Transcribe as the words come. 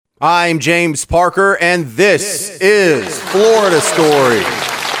I'm James Parker, and this is Florida Story.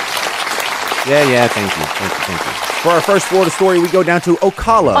 Yeah, thank you. For our first Florida story, we go down to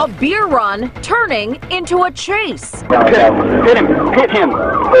Ocala. A beer run turning into a chase. Hit him.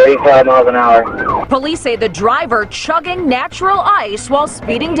 35 miles an hour. Police say the driver chugging natural ice while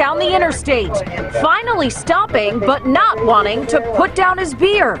speeding down the interstate. Finally stopping, but not wanting to put down his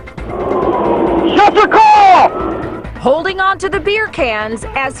beer. Shut your car! Holding on to the beer cans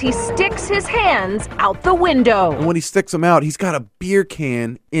as he sticks his hands out the window. And when he sticks them out, he's got a beer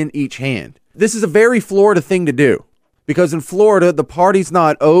can in each hand. This is a very Florida thing to do, because in Florida, the party's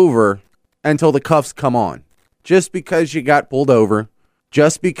not over until the cuffs come on. Just because you got pulled over,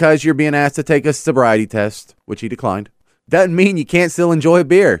 just because you're being asked to take a sobriety test, which he declined, doesn't mean you can't still enjoy a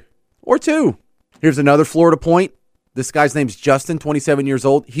beer or two. Here's another Florida point. This guy's name's Justin, 27 years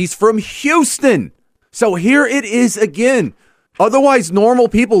old. He's from Houston. So here it is again. Otherwise, normal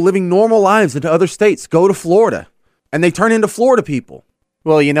people living normal lives in other states go to Florida, and they turn into Florida people.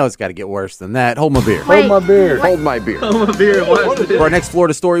 Well, you know it's got to get worse than that. Hold my beer. Wait, Hold my beer. Hold my beer. Hold my beer. For our next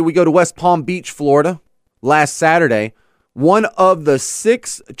Florida story, we go to West Palm Beach, Florida. Last Saturday, one of the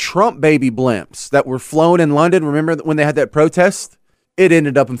 6 Trump baby blimps that were flown in London, remember when they had that protest? It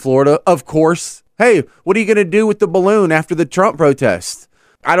ended up in Florida, of course. Hey, what are you going to do with the balloon after the Trump protest?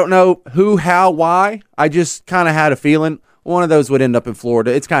 I don't know who, how, why. I just kind of had a feeling one of those would end up in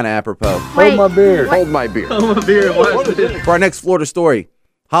Florida. It's kind of apropos. Hold my beer. Hold my beer. Hold my beer. For our next Florida story,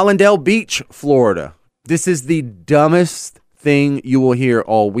 Hollandale Beach, Florida. This is the dumbest thing you will hear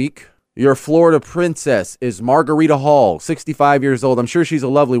all week. Your Florida princess is Margarita Hall, 65 years old. I'm sure she's a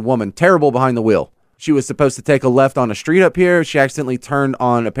lovely woman. Terrible behind the wheel. She was supposed to take a left on a street up here. She accidentally turned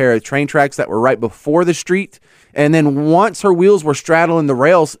on a pair of train tracks that were right before the street. And then once her wheels were straddling the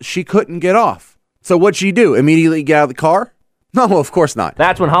rails, she couldn't get off. So what'd she do? Immediately get out of the car? No, of course not.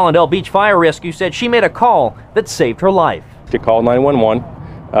 That's when Hollandale Beach Fire Rescue said she made a call that saved her life. She called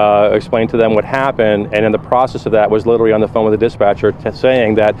 911, explained to them what happened, and in the process of that was literally on the phone with the dispatcher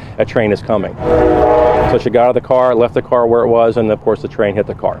saying that a train is coming. So she got out of the car, left the car where it was, and of course the train hit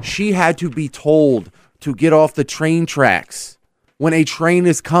the car. She had to be told to get off the train tracks when a train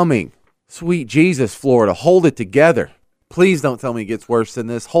is coming. Sweet Jesus, Florida, hold it together. Please don't tell me it gets worse than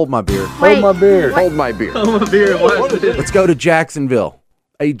this. Hold my beer. Hold my beer. Hold my beer. Hold my beer. Let's go to Jacksonville.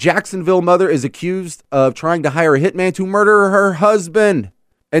 A Jacksonville mother is accused of trying to hire a hitman to murder her husband.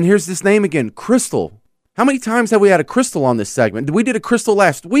 And here's this name again, Crystal. How many times have we had a Crystal on this segment? We did a Crystal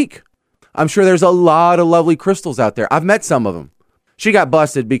last week. I'm sure there's a lot of lovely Crystals out there. I've met some of them. She got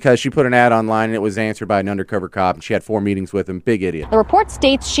busted because she put an ad online and it was answered by an undercover cop, and she had 4 meetings with him. Big idiot. The report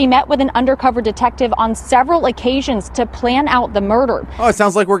states she met with an undercover detective on several occasions to plan out the murder. Oh, it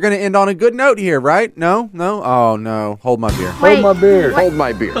sounds like we're going to end on a good note here, right? No? Oh, no. Hold my beer. Hold my beer. Hold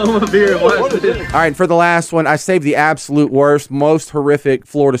my beer. Hold my beer. All right, and for the last one, I saved the absolute worst, most horrific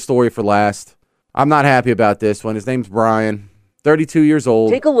Florida story for last. I'm not happy about this one. His name's Brian. 32 years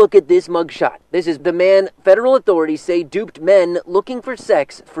old. Take a look at this mugshot. This is the man federal authorities say duped men looking for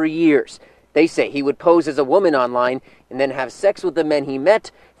sex for years. They say he would pose as a woman online and then have sex with the men he met,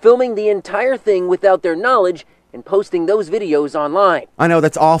 filming the entire thing without their knowledge and posting those videos online. I know,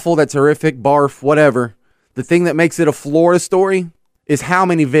 that's awful, that's horrific, barf, whatever. The thing that makes it a Florida story is how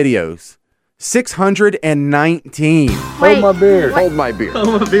many videos? 619. Hold my beer. Hold my beer.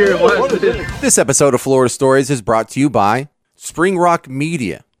 Hold my beer. This episode of Florida Stories is brought to you by Spring Rock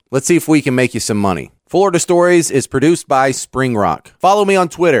Media. Let's see if we can make you some money. Florida Stories is produced by Spring Rock. Follow me on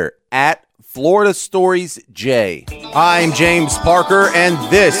Twitter at Florida Stories J. I'm James Parker, and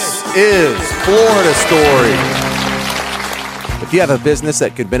this is Florida Story. If you have a business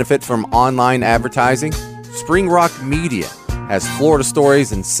that could benefit from online advertising, Spring Rock Media has Florida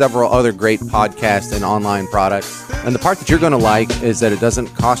Stories and several other great podcasts and online products. And the part that you're going to like is that it doesn't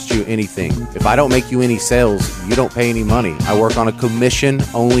cost you anything. If I don't make you any sales, you don't pay any money. I work on a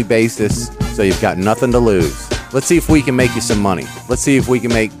commission-only basis, so you've got nothing to lose. Let's see if we can make you some money. Let's see if we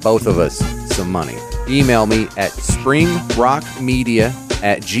can make both of us some money. Email me at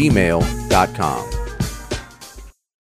springrockmedia@gmail.com.